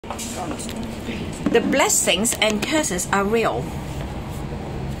The blessings and curses are real.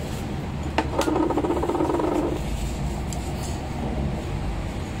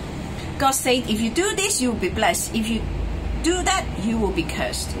 God said, if you do this, you will be blessed. If you do that, you will be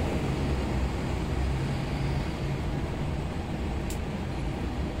cursed.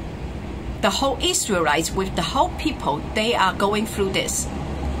 The whole Israelites with the whole people, they are going through this.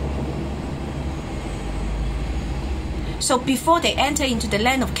 So before they enter into the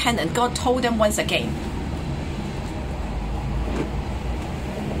land of Canaan, God told them once again.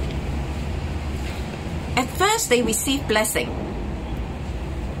 At first they received blessing,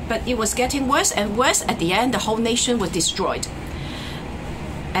 but it was getting worse and worse. At the end, the whole nation was destroyed.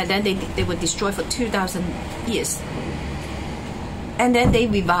 And then they were destroyed for 2,000 years. And then they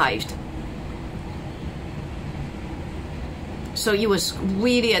revived. So it was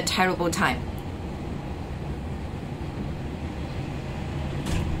really a terrible time.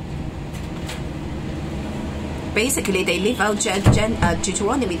 Basically, they live out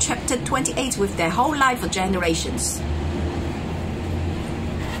Deuteronomy chapter 28 with their whole life for generations.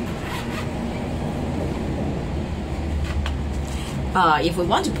 If we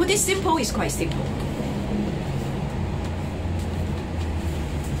want to put it simple, it's quite simple.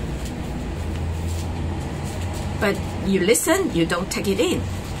 But you listen, you don't take it in.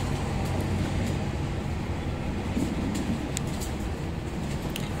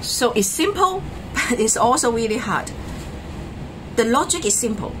 So it's simple, but it's also really hard. The logic is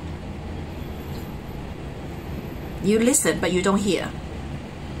simple. You listen, but you don't hear.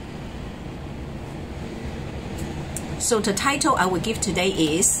 So the title I will give today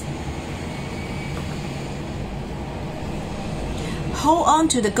is Hold on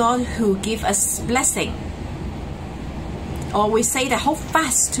to the God who gives us blessing. Or we say that hold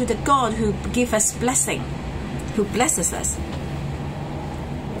fast to the God who gives us blessing, who blesses us.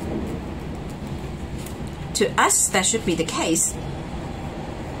 To us, that should be the case.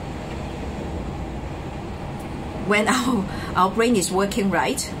 When our brain is working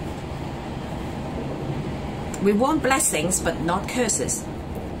right, we want blessings but not curses.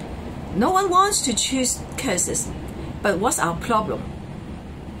 No one wants to choose curses, but what's our problem?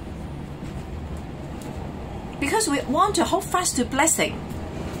 Because we want to hold fast to blessing.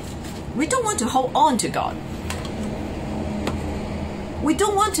 We don't want to hold on to God. We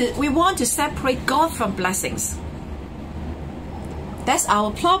want to separate God from blessings. That's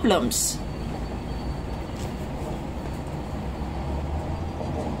our problems.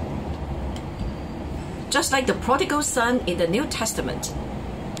 Just like the prodigal son in the New Testament.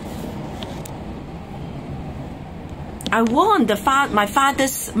 I want my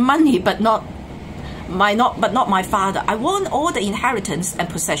father's money, but not my father. I want all the inheritance and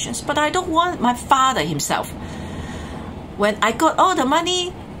possessions, but I don't want my father himself. When I got all the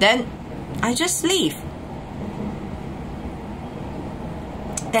money, then I just leave.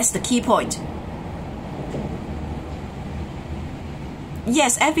 That's the key point.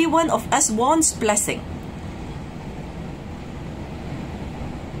 Yes, every one of us wants blessing.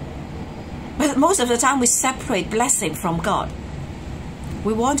 But most of the time we separate blessing from God.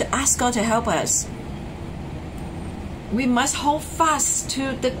 We want to ask God to help us. We must hold fast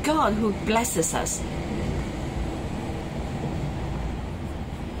to the God who blesses us.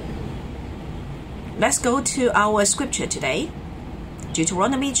 Let's go to our scripture today.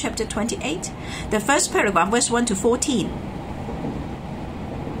 Deuteronomy chapter 28. The first paragraph, verse 1 to 14.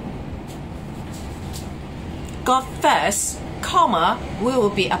 God first, comma, we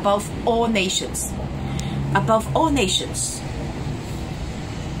will be above all nations. Above all nations.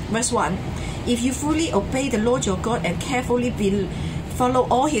 Verse 1. If you fully obey the Lord your God and carefully follow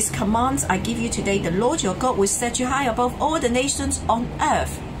all his commands I give you today, the Lord your God will set you high above all the nations on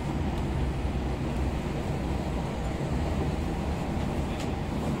earth.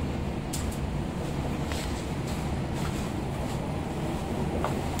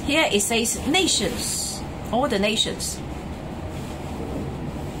 Here it says nations, all the nations.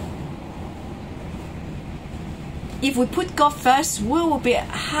 If we put God first, we will be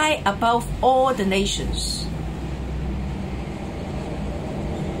high above all the nations.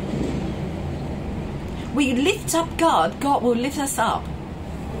 We lift up God, God will lift us up.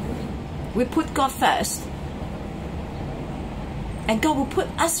 We put God first, and God will put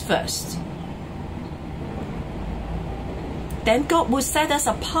us first. Then God will set us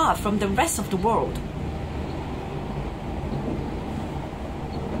apart from the rest of the world.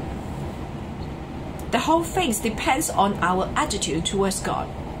 The whole thing depends on our attitude towards God.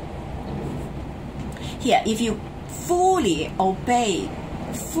 Here, if you fully obey.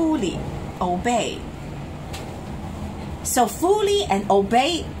 So fully and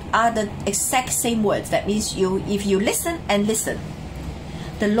obey are the exact same words. That means if you listen and listen,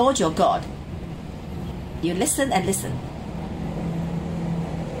 the Lord your God, you listen and listen,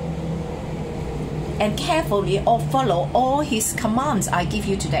 and carefully follow all His commands I give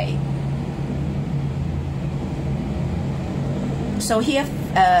you today. So here,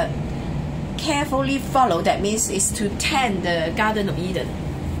 carefully follow, that means is to tend the Garden of Eden.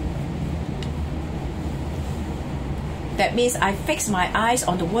 That means I fix my eyes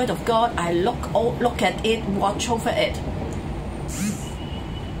on the Word of God. I look at it, watch over it.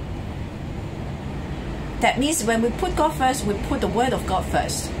 That means when we put God first, we put the Word of God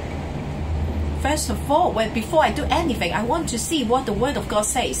first. First of all, before I do anything, I want to see what the Word of God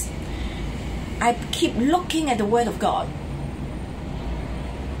says. I keep looking at the Word of God.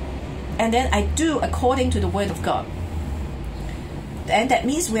 And then I do according to the Word of God. And that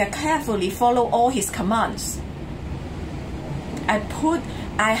means we are carefully follow all His commands.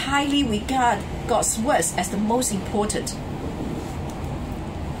 I highly regard God's words as the most important.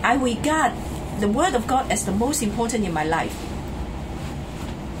 I regard the Word of God as the most important in my life.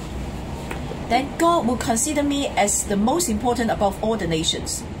 Then God will consider me as the most important above all the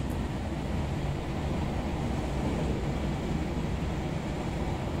nations.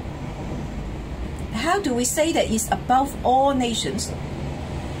 How do we say that it's above all nations?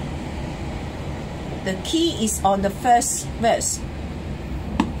 The key is on the first verse.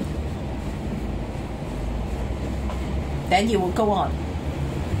 Then you will go on.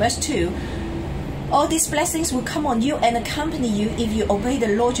 Verse 2. All these blessings will come on you and accompany you if you obey the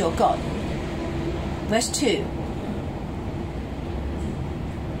Lord your God. Verse 2.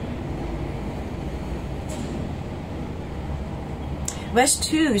 Verse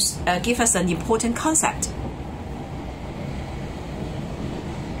 2 gives us an important concept.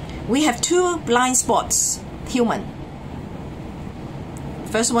 We have two blind spots, human.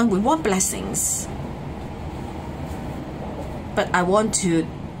 First one, we want blessings. But I want to,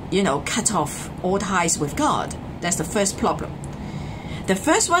 cut off all ties with God. That's the first problem. The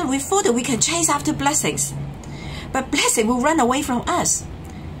first one, we thought that we can chase after blessings. But blessing will run away from us.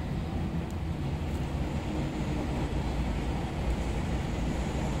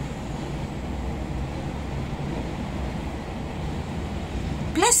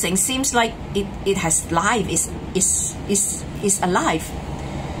 Blessing seems like it has life, is alive.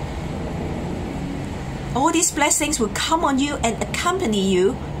 All these blessings will come on you and accompany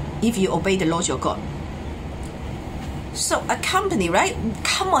you if you obey the Lord your God. So accompany, right?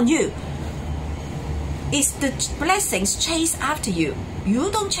 Come on you. It's the blessings chase after you.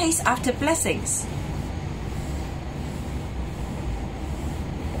 You don't chase after blessings.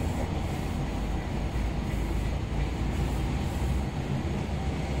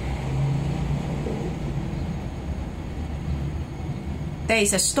 There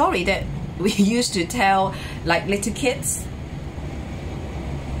is a story that we used to tell like little kids.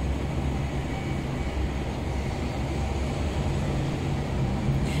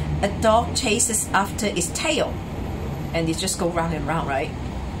 A dog chases after its tail and it just go round and round, right?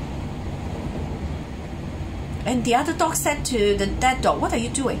 And the other dog said to the dead dog, "What are you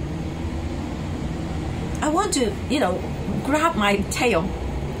doing?" "I want to, grab my tail."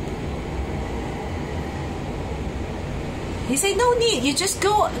 He said, "No need, you just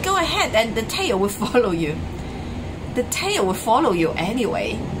go ahead and the tail will follow you." The tail will follow you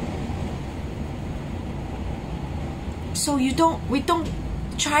anyway. So we don't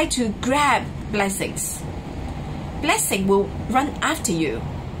try to grab blessings. Blessing will run after you.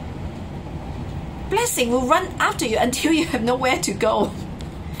 Blessing will run after you until you have nowhere to go.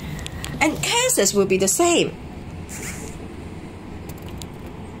 And curses will be the same.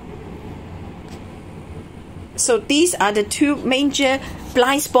 So these are the two major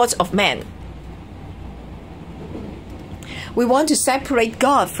blind spots of man. We want to separate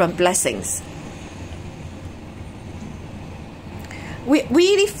God from blessings. We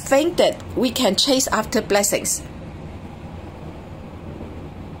really think that we can chase after blessings.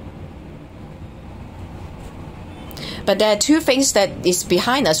 But there are two things that is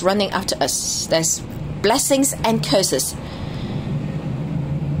behind us, running after us. There's blessings and curses.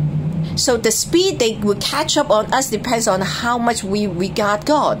 So the speed they will catch up on us depends on how much we regard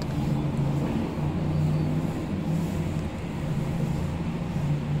God.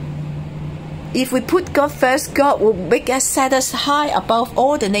 If we put God first, God will make us set us high above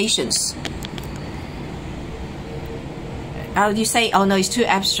all the nations. You say, "Oh no, it's too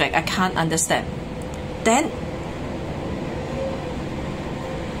abstract, I can't understand." Then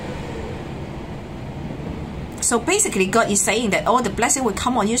so basically God is saying that all the blessing will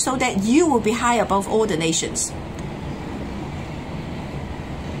come on you so that you will be high above all the nations.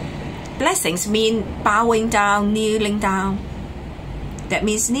 blessings mean bowing down, kneeling down. That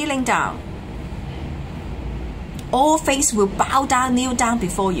means kneeling down. All things will bow down, kneel down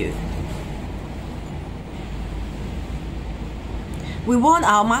before you. We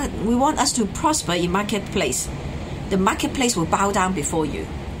want us to prosper in marketplace. The marketplace will bow down before you,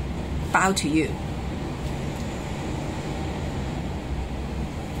 bow to you.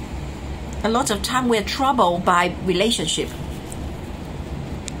 A lot of time we're troubled by relationship.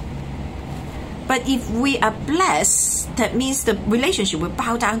 But if we are blessed, that means the relationship will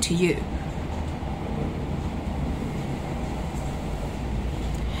bow down to you.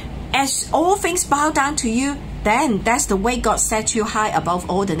 As all things bow down to you, then that's the way God set you high above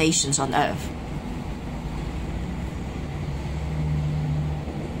all the nations on earth.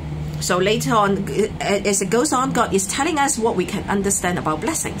 So later on, as it goes on, God is telling us what we can understand about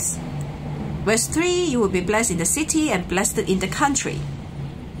blessings. Verse 3, you will be blessed in the city and blessed in the country.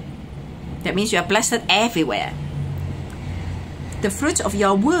 That means you are blessed everywhere. The fruit of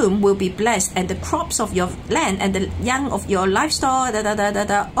your womb will be blessed, and the crops of your land and the young of your livestock,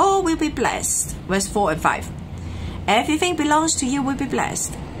 all will be blessed. Verse 4 and 5. Everything belongs to you will be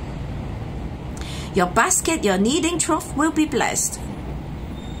blessed. Your basket, your kneading trough will be blessed.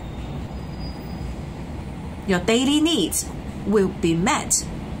 Your daily needs will be met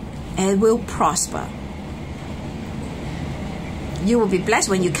and will prosper. You will be blessed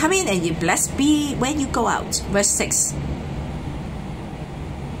when you come in, and you blessed be when you go out. Verse 6.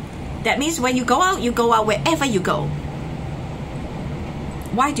 That means when you go out wherever you go.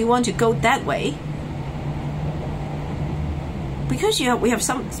 Why do you want to go that way? Because we have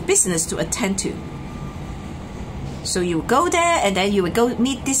some business to attend to. So you go there, and then you will go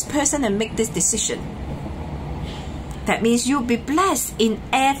meet this person and make this decision. That means you'll be blessed in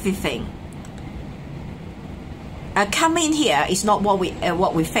everything. Come in here is not what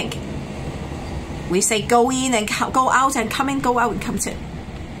we think. We say go in and go out, and come in, go out and come in.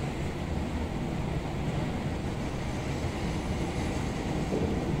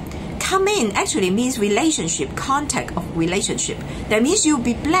 Come in actually means relationship, contact of relationship. That means you'll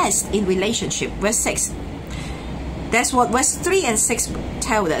be blessed in relationship. Verse 6. That's what verse 3 and 6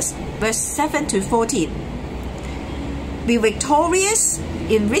 tell us. Verse 7 to 14. Be victorious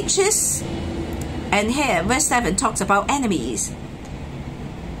in riches. And here verse 7 talks about enemies.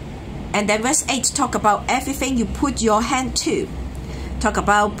 And then verse 8 talk about everything you put your hand to. Talk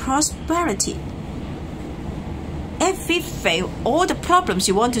about prosperity. Everything, all the problems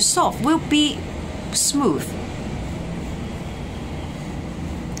you want to solve will be smooth.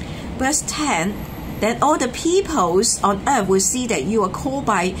 Verse 10. Then all the peoples on earth will see that you are called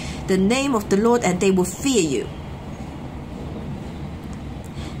by the name of the Lord, and they will fear you.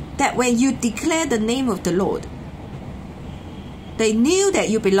 That when you declare the name of the Lord, they knew that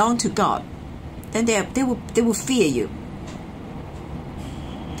you belong to God, then they will fear you.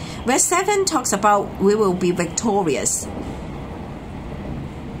 Verse 7 talks about we will be victorious.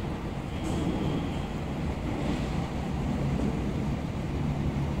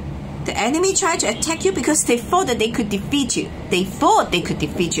 The enemy tried to attack you because they thought that they could defeat you. They thought they could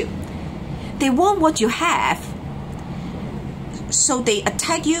defeat you. They want what you have. So they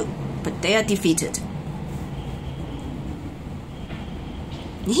attack you, but they are defeated.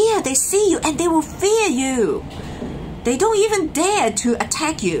 Here they see you and they will fear you. They don't even dare to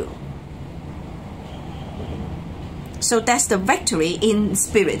attack you. So that's the victory in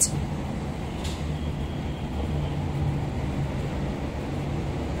spirit.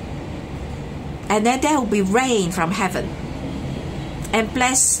 And then there will be rain from heaven and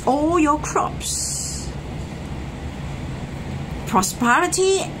bless all your crops,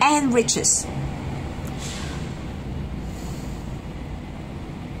 prosperity and riches.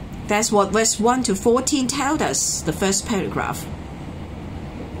 That's what verse 1 to 14 tells us, the first paragraph.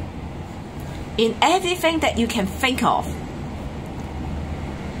 In everything that you can think of,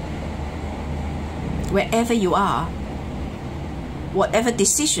 wherever you are, whatever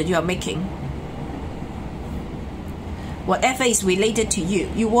decision you are making, whatever is related to you,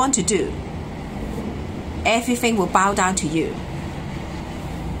 you want to do, everything will bow down to you.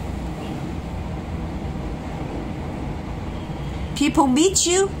 People meet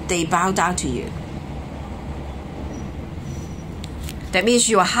you, they bow down to you. That means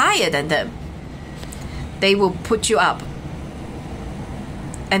you are higher than them. They will put you up.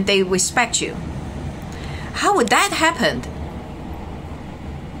 And they respect you. How would that happen?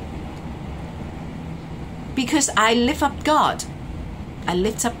 Because I lift up God. I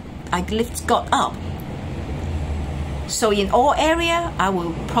lift God up. So in all area, I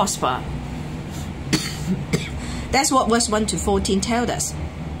will prosper. That's what verse 1 to 14 tells us.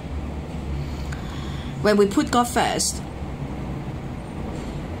 when we put God first,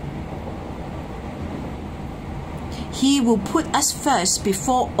 He will put us first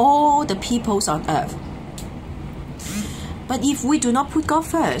before all the peoples on earth. But if we do not put God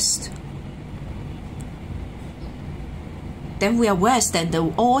first, then we are worse than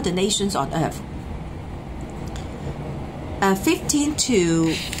all the nations on earth. 15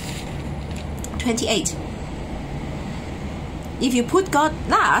 to 28. If you put God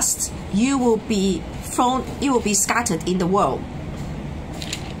last, you will be scattered in the world.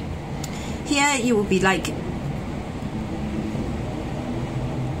 Here you will be like,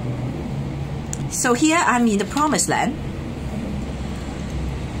 so here I'm in the promised land.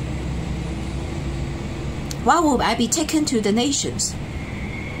 Why will I be taken to the nations?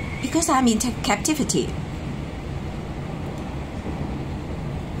 Because I'm in captivity.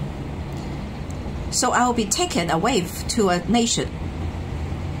 So I will be taken away to a nation.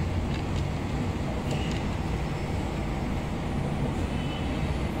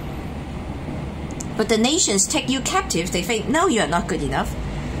 But the nations take you captive. They think, no, you are not good enough.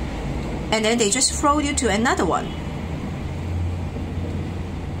 And then they just throw you to another one.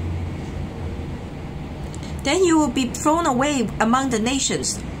 Then you will be thrown away among the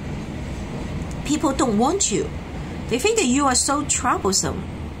nations. People don't want you. They think that you are so troublesome.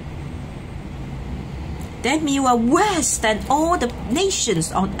 Then you are worse than all the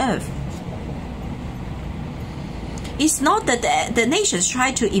nations on earth. It's not that the nations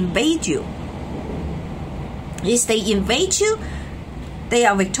try to invade you. If they invade you, they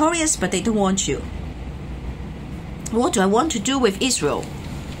are victorious, but they don't want you. What do I want to do with Israel?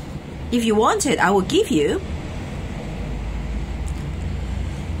 If you want it, I will give you.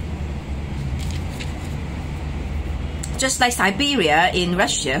 Just like Siberia in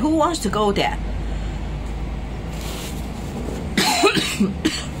Russia, who wants to go there?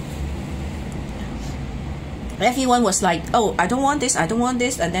 Everyone was like, oh, I don't want this, I don't want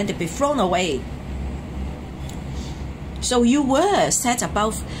this, and then they'd be thrown away. So you were set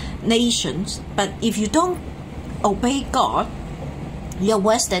above nations, but if you don't obey God, you're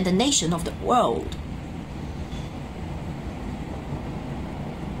worse than the nation of the world.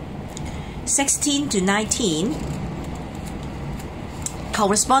 16 to 19,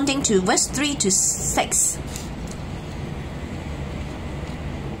 corresponding to verse 3 to 6.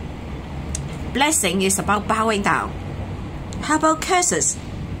 Blessing is about bowing down. How about curses?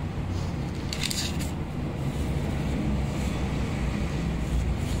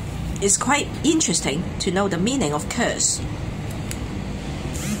 It's quite interesting to know the meaning of curse.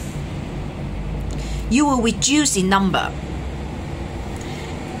 You will reduce in number.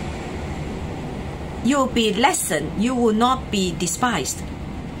 You will be lessened. You will not be despised.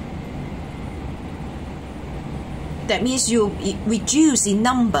 That means you reduce in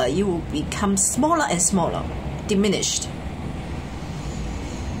number. You will become smaller and smaller, diminished.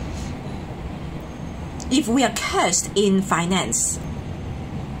 If we are cursed in finance,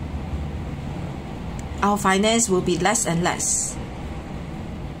 our finance will be less and less.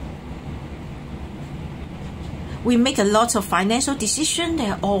 We make a lot of financial decisions, they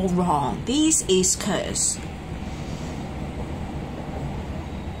are all wrong. This is curse.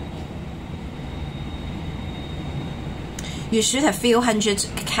 You should have few hundred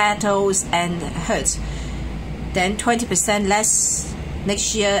cattle and herds, then 20% less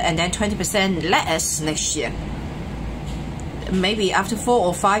next year, and then 20% less next year. Maybe after 4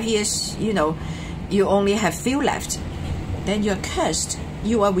 or 5 years, you only have few left. Then you're cursed.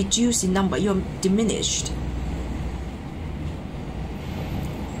 You are reduced in number. You're diminished.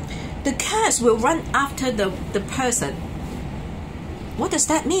 The curse will run after the person. What does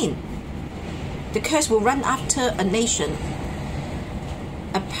that mean? The curse will run after a nation.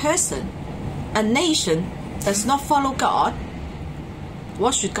 A person, a nation does not follow God.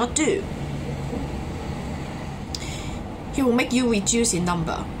 What should God do? He will make you reduce in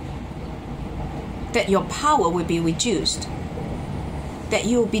number. That your power will be reduced. That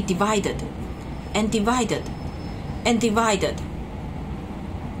you will be divided and divided and divided.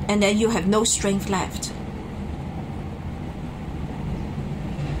 And then you have no strength left.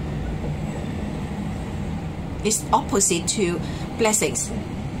 It's opposite to blessings.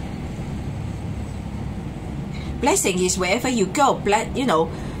 Blessing is wherever you go,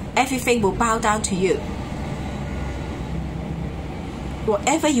 everything will bow down to you.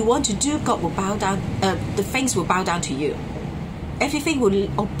 Whatever you want to do, God will bow down. The things will bow down to you. Everything will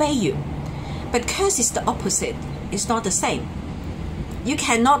obey you. But curse is the opposite. It's not the same. You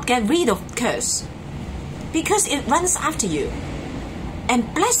cannot get rid of curse because it runs after you.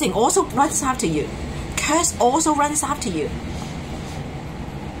 And blessing also runs after you. Curse also runs after you.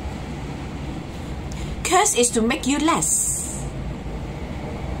 curse is to make you less.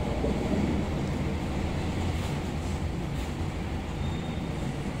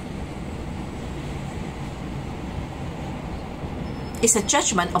 It's a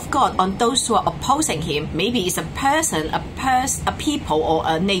judgment of God on those who are opposing him. Maybe it's a person, a people, or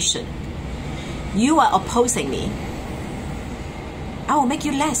a nation. You are opposing me. I will make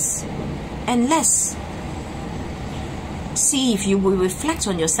you less and less. See if you will reflect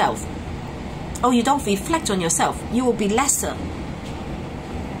on yourself. Oh, you don't reflect on yourself. You will be lesser.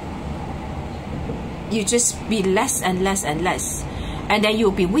 You just be less and less and less. And then you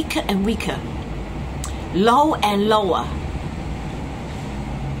will be weaker and weaker. Low and lower.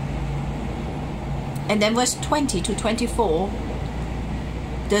 And then verse 20 to 24,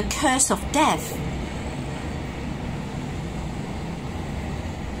 the curse of death.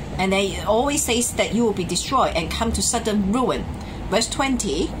 And then it always says that you will be destroyed and come to sudden ruin. Verse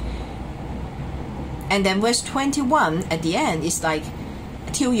 20. And then verse 21 at the end is like,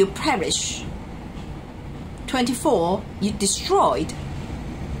 till you perish. 24, you destroyed.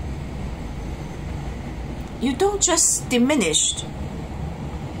 You don't just diminish.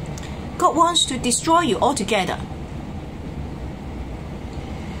 God wants to destroy you altogether.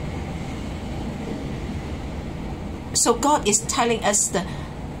 So God is telling us the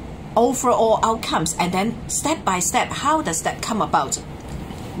overall outcomes, and then step by step, how does that come about?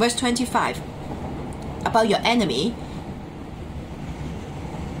 Verse 25, about your enemy.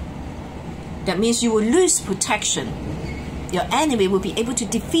 That means you will lose protection. Your enemy will be able to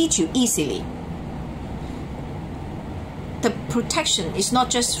defeat you easily. The protection is not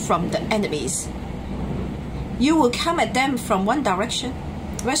just from the enemies. You will come at them from one direction.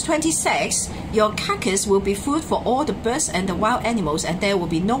 Verse 26, your carcass will be food for all the birds and the wild animals, and there will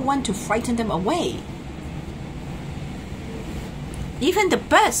be no one to frighten them away. Even the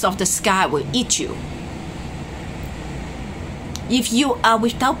birds of the sky will eat you. If you are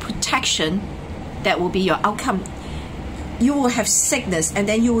without protection, that will be your outcome. You will have sickness, and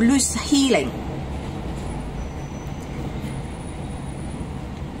then you will lose healing.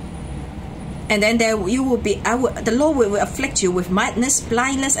 And then there you will be, the Lord will afflict you with madness,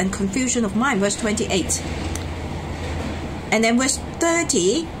 blindness, and confusion of mind. Verse 28. And then verse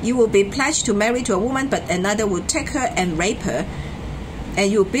 30, you will be pledged to marry to a woman, but another will take her and rape her.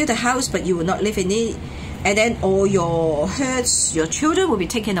 And you will build a house, but you will not live in it. And then all your herds, your children will be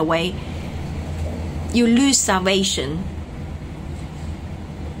taken away. You lose salvation.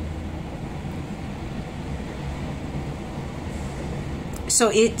 So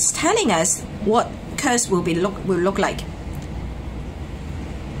it's telling us what curse will look like.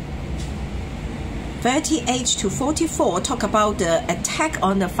 38 to 44 talk about the attack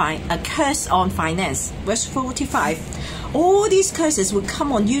on a curse on finance. Verse 45, all these curses will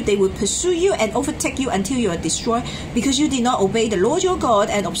come on you. They will pursue you and overtake you until you are destroyed, because you did not obey the Lord your God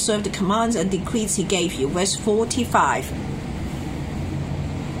and observe the commands and decrees he gave you. Verse 45.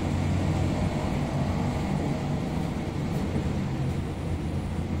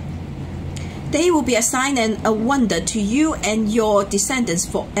 They will be a sign and a wonder to you and your descendants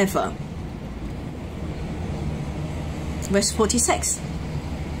forever. Verse 46.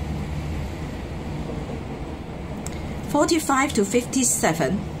 45 to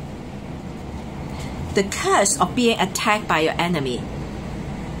 57. The curse of being attacked by your enemy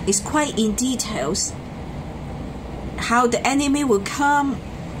is quite in details. How the enemy will come,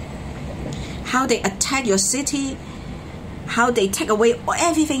 how they attack your city, how they take away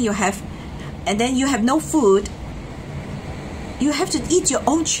everything you have, and then you have no food. You have to eat your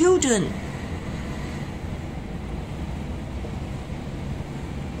own children.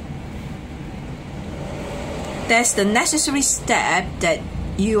 That's the necessary step that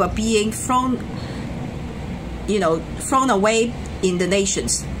you are being thrown away in the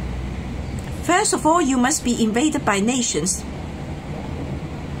nations. First of all, you must be invaded by nations.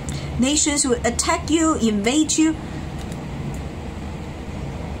 Nations will attack you, invade you.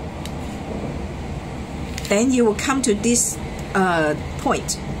 Then you will come to this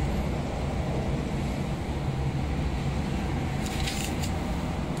point.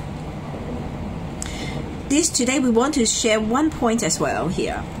 Today we want to share one point as well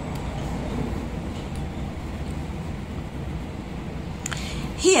here.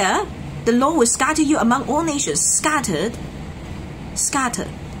 Here, the Lord will scatter you among all nations. Scattered.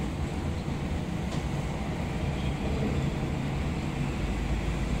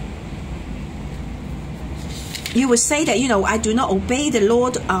 You would say that, I do not obey the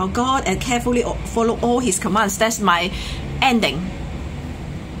Lord our God and carefully follow all his commands. That's my ending.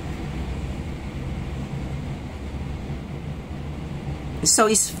 So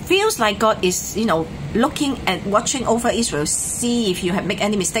it feels like God is, looking and watching over Israel, see if you have made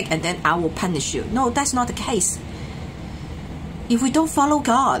any mistake, and then I will punish you. No, that's not the case. If we don't follow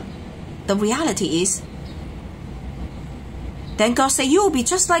God, the reality is, then God said, you will be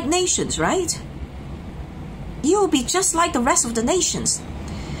just like nations, right? You will be just like the rest of the nations.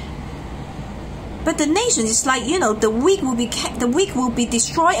 But the nation is like, the weak will be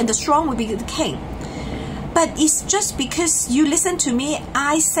destroyed and the strong will be the king. But it's just because you listen to me,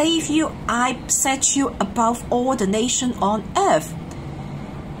 I save you, I set you above all the nations on earth.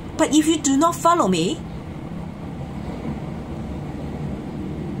 But if you do not follow me,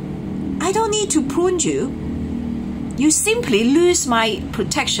 I don't need to prune you. You simply lose my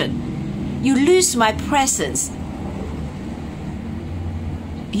protection. You lose my presence.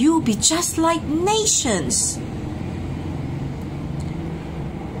 You will be just like nations.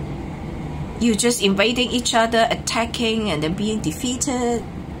 You just invading each other, attacking, and then being defeated.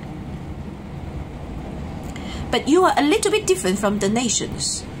 But you are a little bit different from the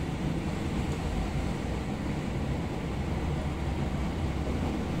nations.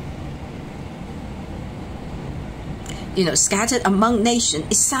 Scattered among nations,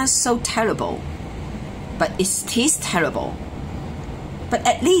 it sounds so terrible. But it is terrible. But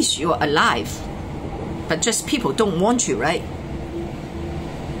at least you are alive. But just people don't want you, right?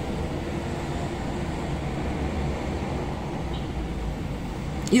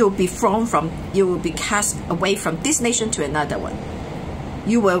 You will be cast away from this nation to another one.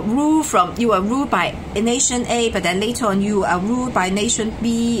 You were ruled by a nation A, but then later on you are ruled by nation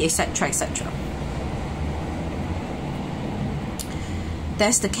B, etc., etc.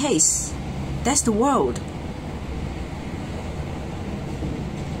 That's the case. That's the world.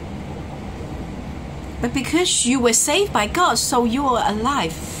 But because you were saved by God, so you are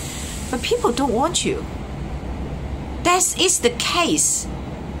alive. But people don't want you. That is the case.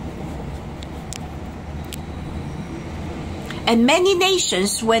 And many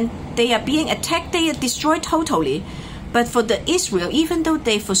nations, when they are being attacked, they are destroyed totally. But for the Israel, even though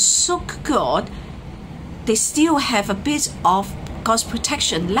they forsook God, they still have a bit of God's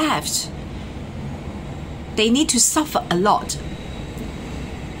protection left. They need to suffer a lot.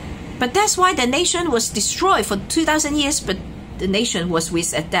 But that's why the nation was destroyed for 2,000 years, but the nation was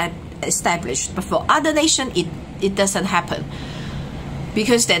established. But for other nations, it doesn't happen.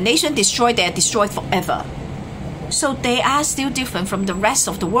 Because their nation destroyed, they are destroyed forever. So they are still different from the rest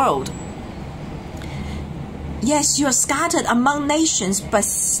of the world. Yes, you are scattered among nations, but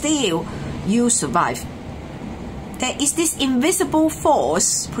still you survive. There is this invisible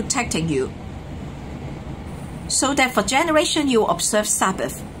force protecting you. So that for generations you observe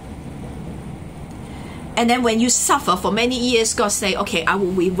Sabbath. And then when you suffer for many years, God say, okay, I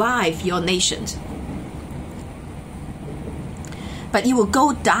will revive your nations. But you will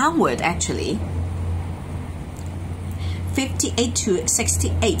go downward actually. 58 to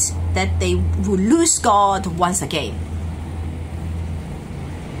 68, that they will lose God once again.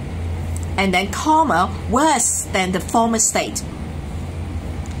 And then karma worse than the former state.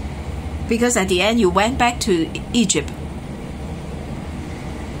 Because at the end you went back to Egypt.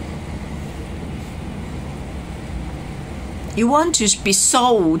 You want to be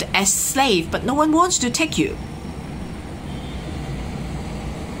sold as slave, but no one wants to take you.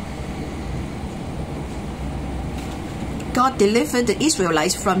 God delivered the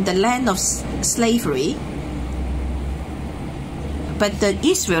Israelites from the land of slavery, but the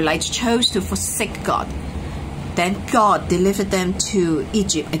Israelites chose to forsake God. Then God delivered them to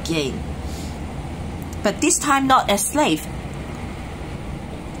Egypt again. But this time not as slave.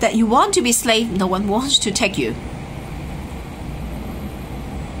 That you want to be slave, no one wants to take you.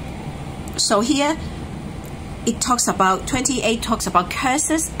 So here, it talks about, 28 talks about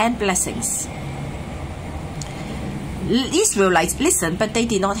curses and blessings. Israelites listened, but they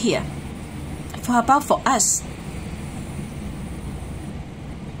did not hear. For about for us,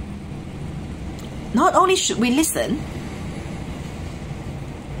 not only should we listen,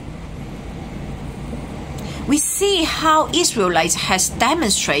 we see how Israelites has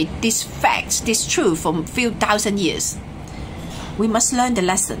demonstrated this fact, this truth for a few thousand years. We must learn the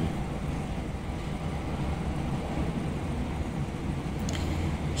lesson.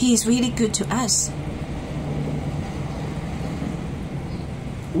 He is really good to us.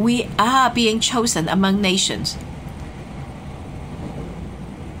 We are being chosen among nations.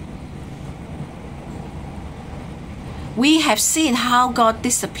 We have seen how God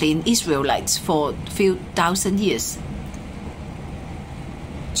disciplined Israelites for a few thousand years.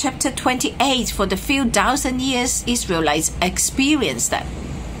 Chapter 28, for the few thousand years Israelites experienced that.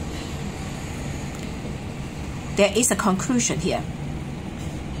 There is a conclusion here.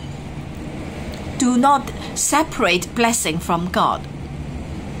 do not separate blessing from God.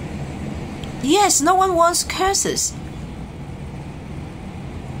 Yes, no one wants curses.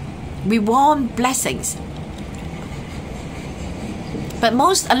 We want blessings. But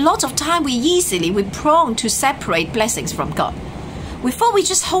a lot of time we're prone to separate blessings from God. We thought we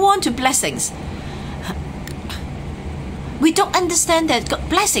just hold on to blessings. We don't understand that God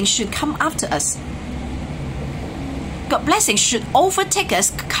blessings should come after us. God blessings should overtake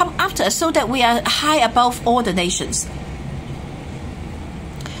us, come after us, so that we are high above all the nations.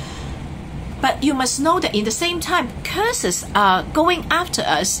 But you must know that in the same time, curses are going after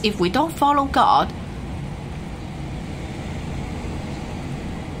us if we don't follow God.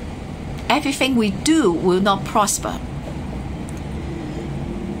 Everything we do will not prosper.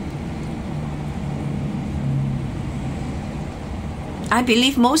 I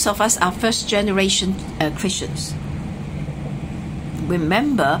believe most of us are first generation Christians.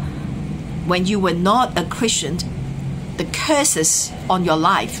 Remember, when you were not a Christian, the curses on your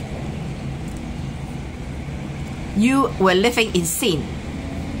life. You were living in sin.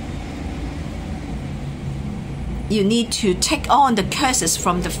 You need to take on the curses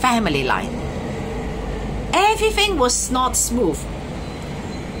from the family line. Everything was not smooth.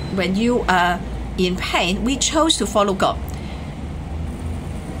 When you are in pain, we chose to follow God.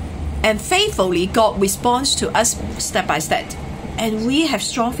 And faithfully, God responds to us step by step. And we have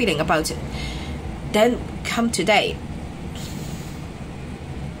strong feeling about it. Then come today.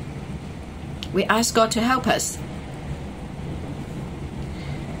 We ask God to help us.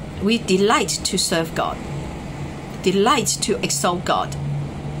 We delight to serve God. Delight to exalt God.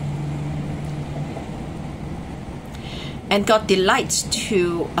 And God delights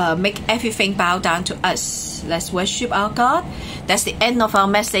to make everything bow down to us. Let's worship our God. That's the end of our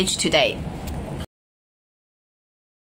message today.